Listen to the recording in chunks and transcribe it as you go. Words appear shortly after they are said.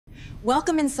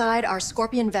Welcome inside our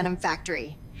scorpion venom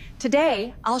factory.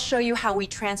 Today, I'll show you how we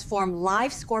transform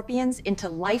live scorpions into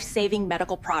life-saving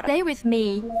medical products. Stay with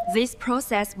me. This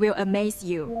process will amaze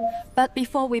you. But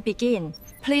before we begin,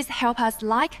 please help us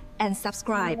like and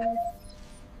subscribe.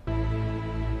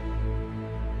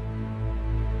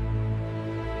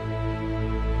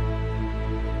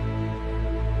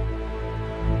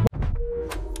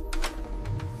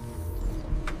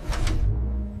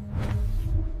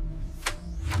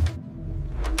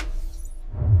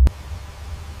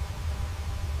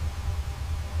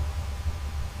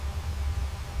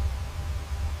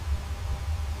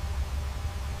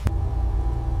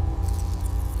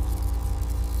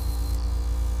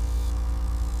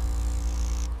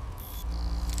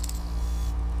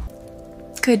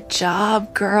 Good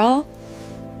job, girl.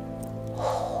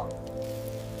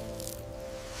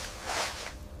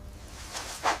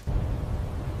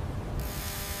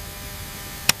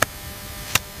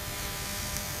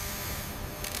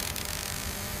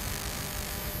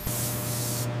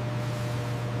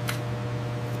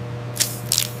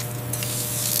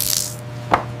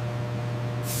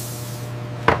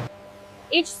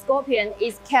 Each scorpion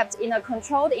is kept in a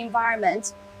controlled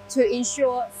environment to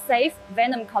ensure safe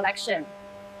venom collection.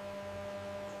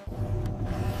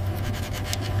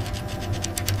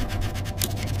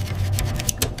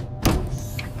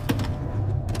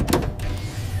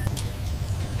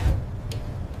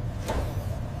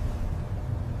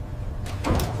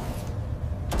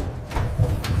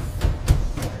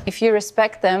 If you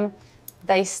respect them,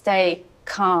 they stay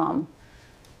calm.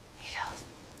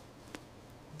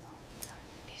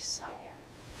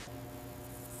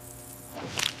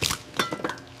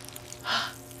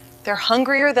 They're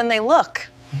hungrier than they look.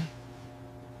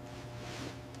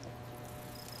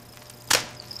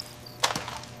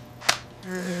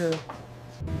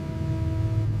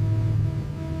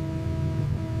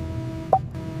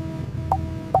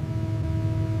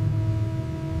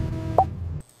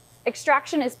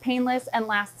 Extraction is painless and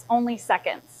lasts only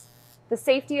seconds. The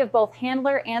safety of both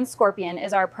handler and scorpion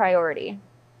is our priority.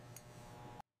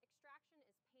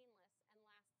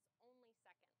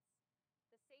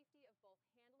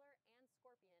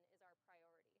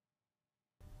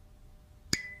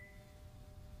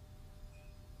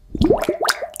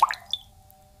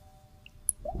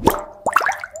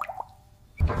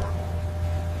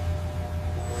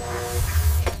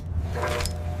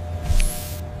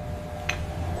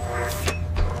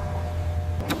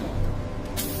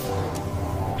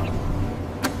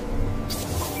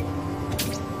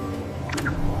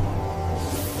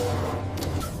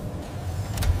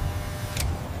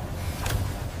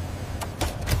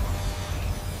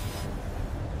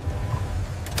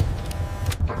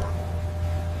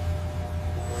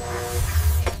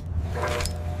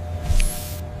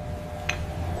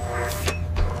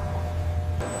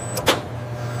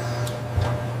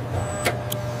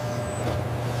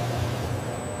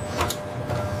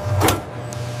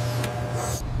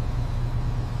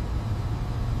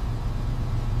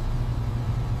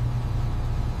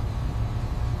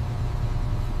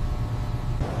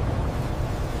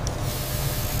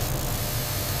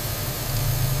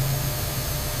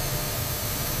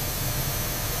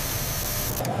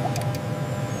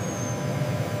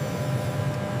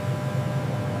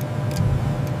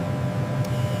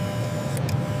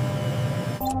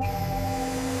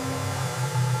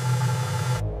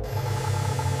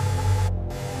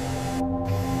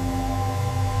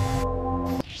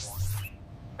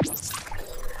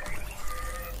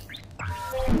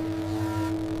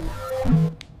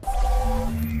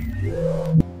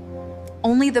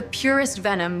 Only the purest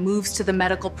venom moves to the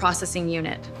medical processing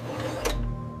unit.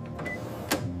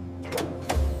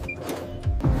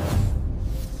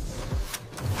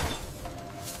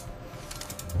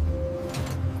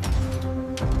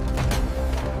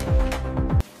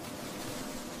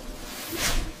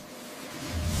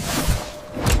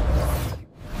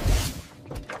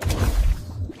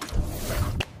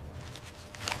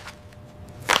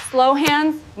 Slow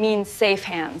hands means safe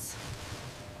hands.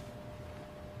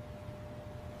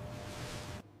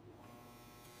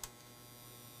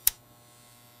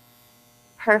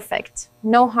 Perfect.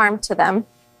 No harm to them.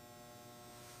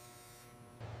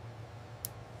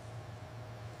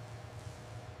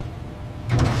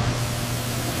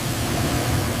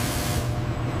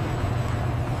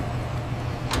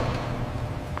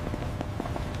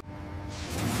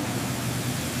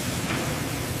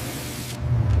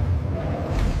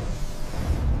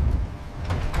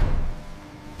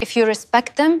 If you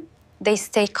respect them, they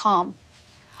stay calm.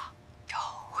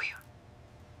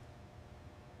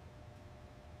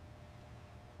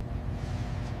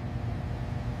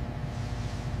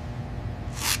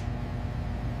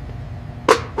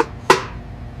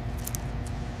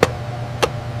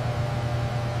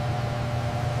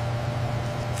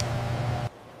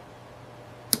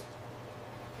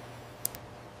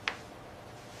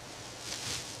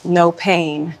 No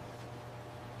pain.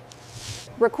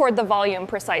 Record the volume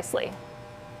precisely.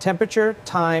 Temperature,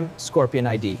 time, scorpion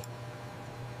ID.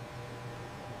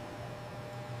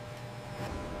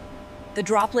 The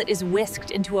droplet is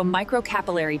whisked into a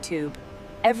microcapillary tube.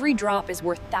 Every drop is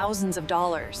worth thousands of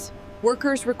dollars.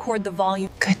 Workers record the volume.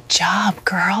 Good job,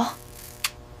 girl.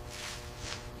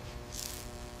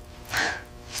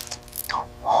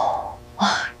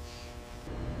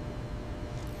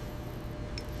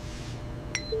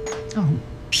 Oh,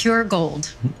 pure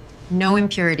gold. No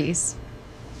impurities.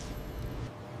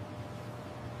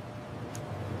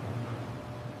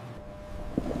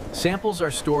 Samples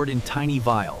are stored in tiny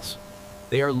vials.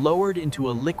 They are lowered into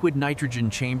a liquid nitrogen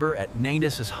chamber at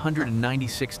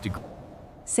 -196 degrees.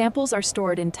 Samples are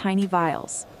stored in tiny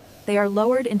vials. They are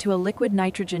lowered into a liquid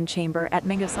nitrogen chamber at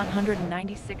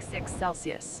 -196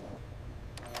 Celsius.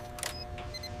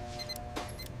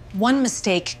 One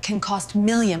mistake can cost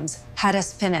millions had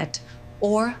us spin it,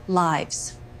 or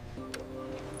lives.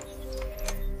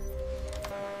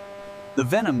 The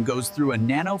venom goes through a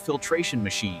nanofiltration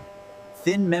machine.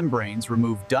 Thin membranes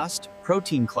remove dust,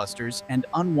 protein clusters, and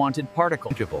unwanted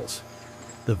particles.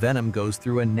 The venom goes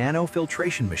through a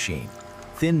nanofiltration machine.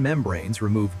 Thin membranes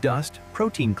remove dust,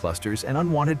 protein clusters, and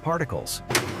unwanted particles.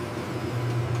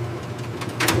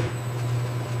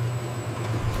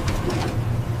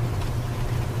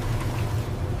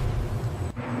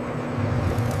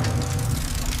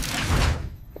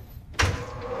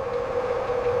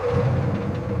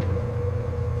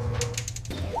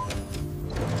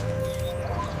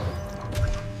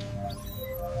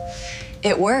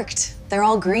 It worked. They're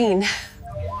all green.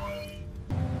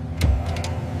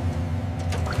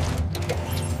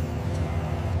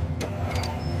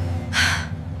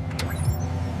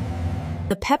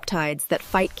 The peptides that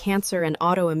fight cancer and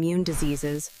autoimmune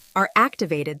diseases are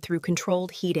activated through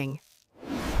controlled heating.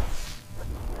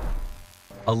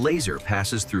 A laser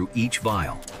passes through each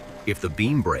vial. If the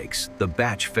beam breaks, the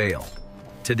batch failed.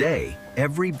 Today,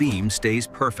 every beam stays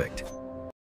perfect.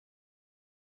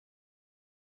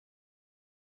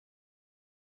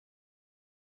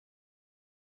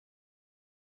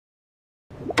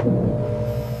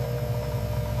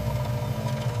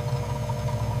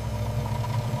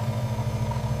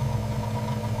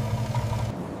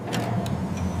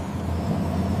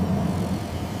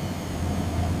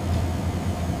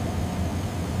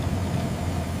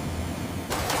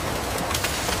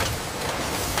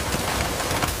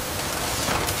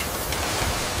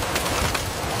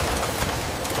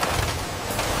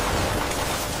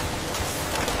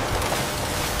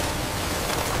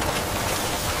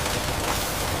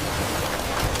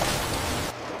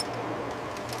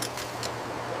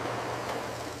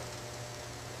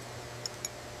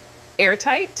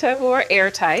 Airtight to more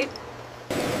airtight.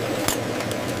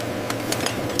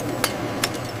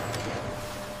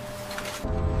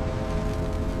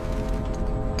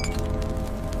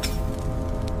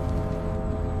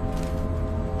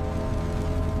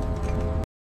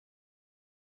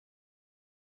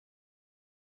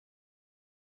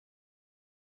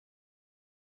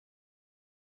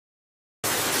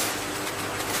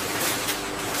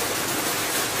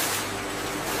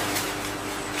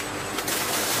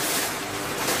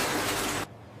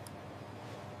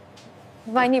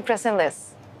 Why you pressing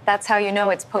this? That's how you know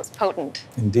it's potent.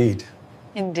 Indeed.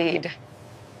 Indeed.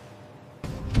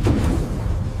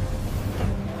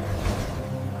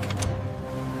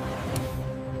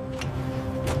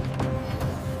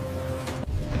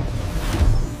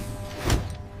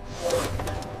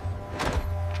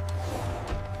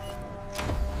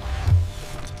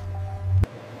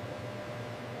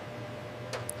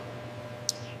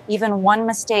 Even one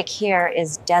mistake here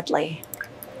is deadly.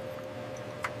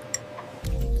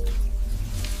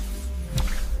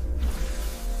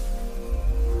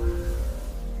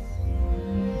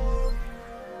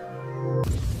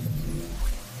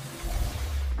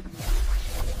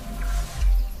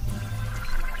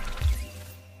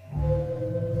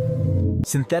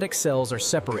 Synthetic cells are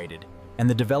separated, and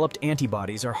the developed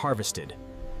antibodies are harvested.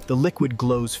 The liquid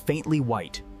glows faintly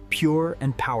white, pure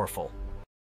and powerful.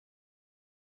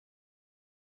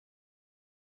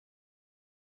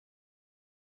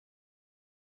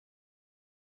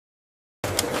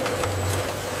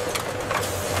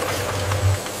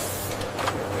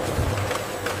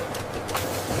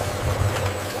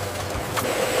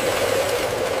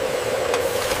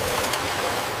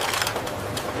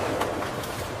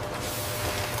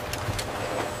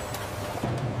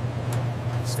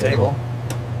 Stable.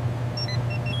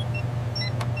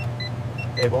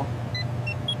 Stable.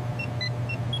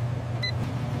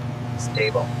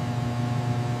 Stable.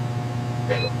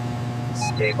 Stable.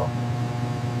 Stable.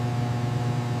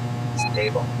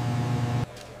 Stable.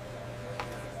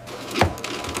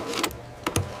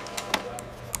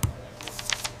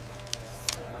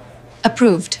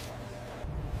 Approved.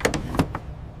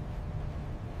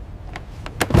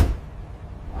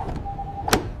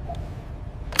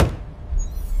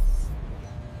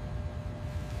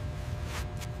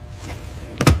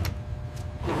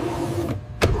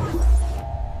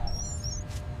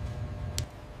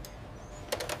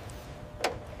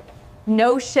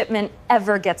 No shipment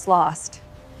ever gets lost.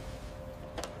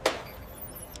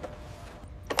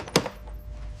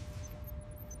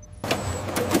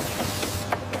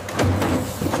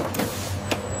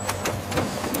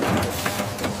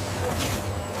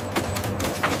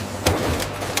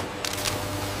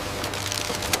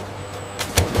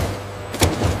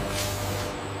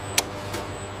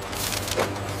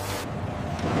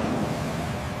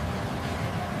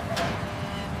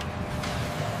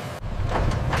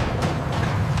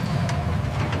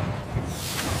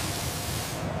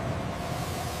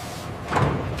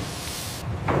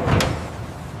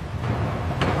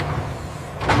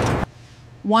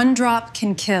 One drop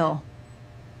can kill.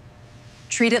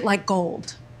 Treat it like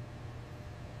gold.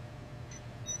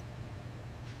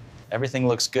 Everything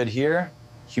looks good here.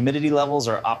 Humidity levels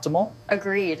are optimal.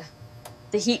 Agreed.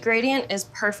 The heat gradient is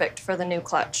perfect for the new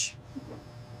clutch.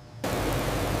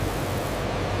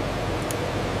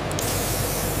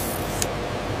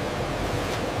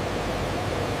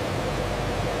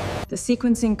 The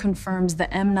sequencing confirms the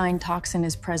M9 toxin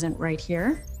is present right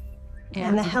here.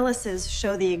 And the helices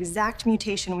show the exact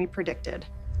mutation we predicted.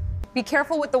 Be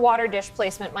careful with the water dish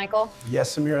placement, Michael.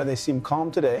 Yes, Samira, they seem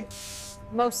calm today.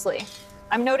 Mostly.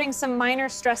 I'm noting some minor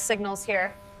stress signals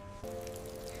here.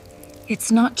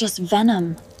 It's not just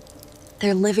venom.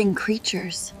 They're living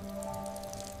creatures.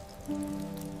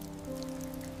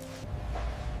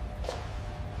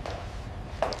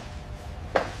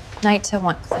 Night to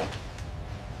 1 click.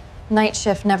 Night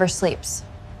shift never sleeps.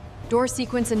 Door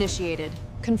sequence initiated.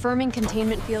 Confirming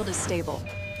containment field is stable.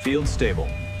 Field stable.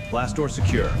 Blast door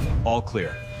secure. All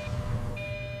clear.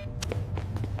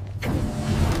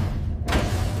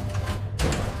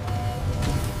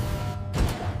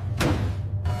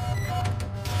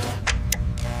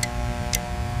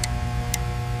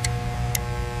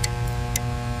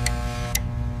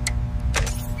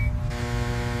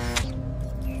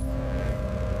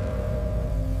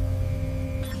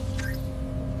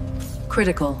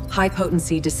 Critical. High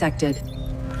potency dissected.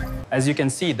 As you can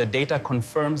see, the data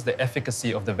confirms the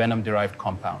efficacy of the venom-derived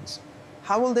compounds.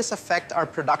 How will this affect our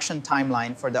production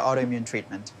timeline for the autoimmune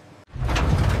treatment?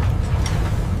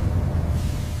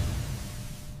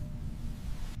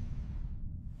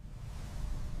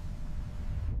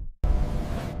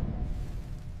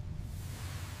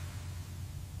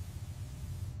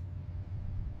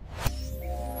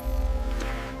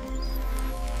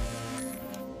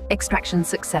 Extraction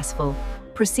successful.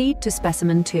 Proceed to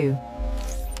specimen 2.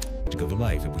 Go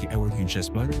live at our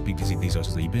chest bar because these are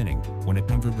the beginning. When a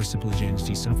pamper reciprogen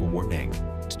see suffer warning.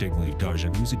 Stigma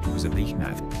darja music because of the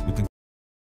math.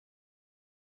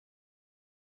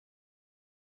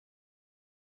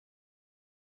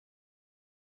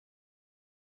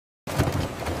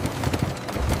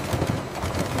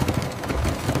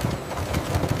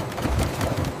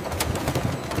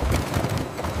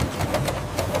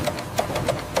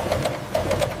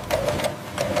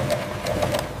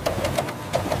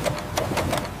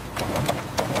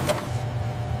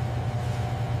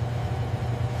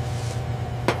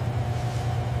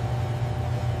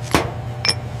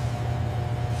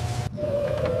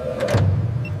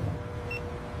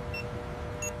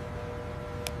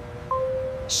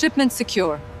 Shipment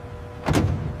secure.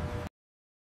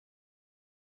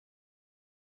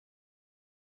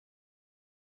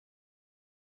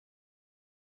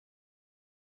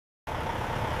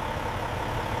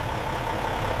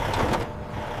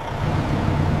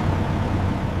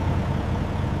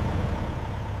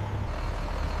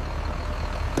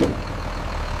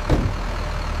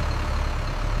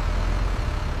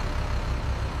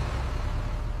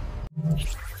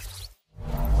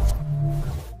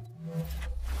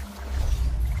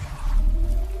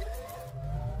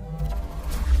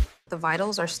 The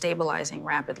vitals are stabilizing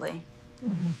rapidly.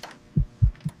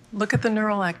 Look at the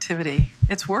neural activity.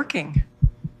 It's working.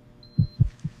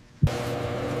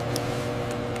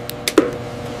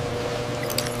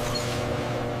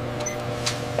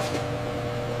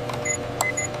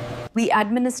 We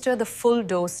administer the full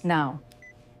dose now.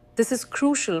 This is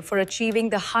crucial for achieving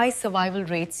the high survival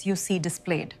rates you see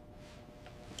displayed.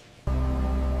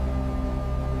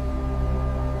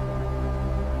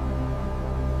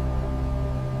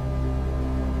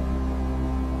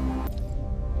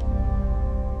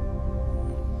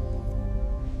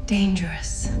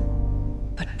 Dangerous,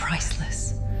 but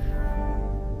priceless.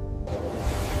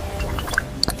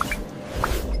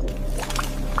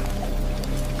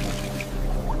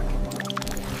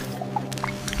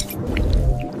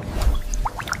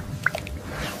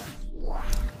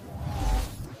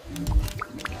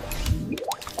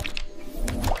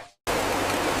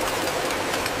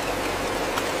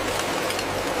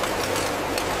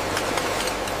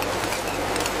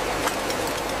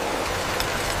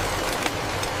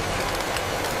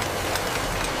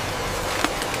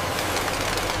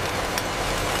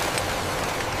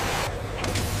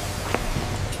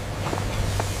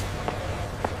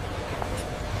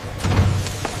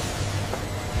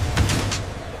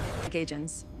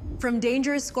 Agents. From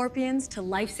dangerous scorpions to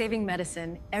life-saving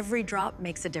medicine, every drop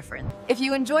makes a difference. If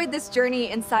you enjoyed this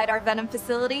journey inside our Venom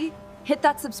facility, hit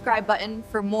that subscribe button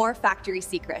for more factory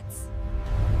secrets.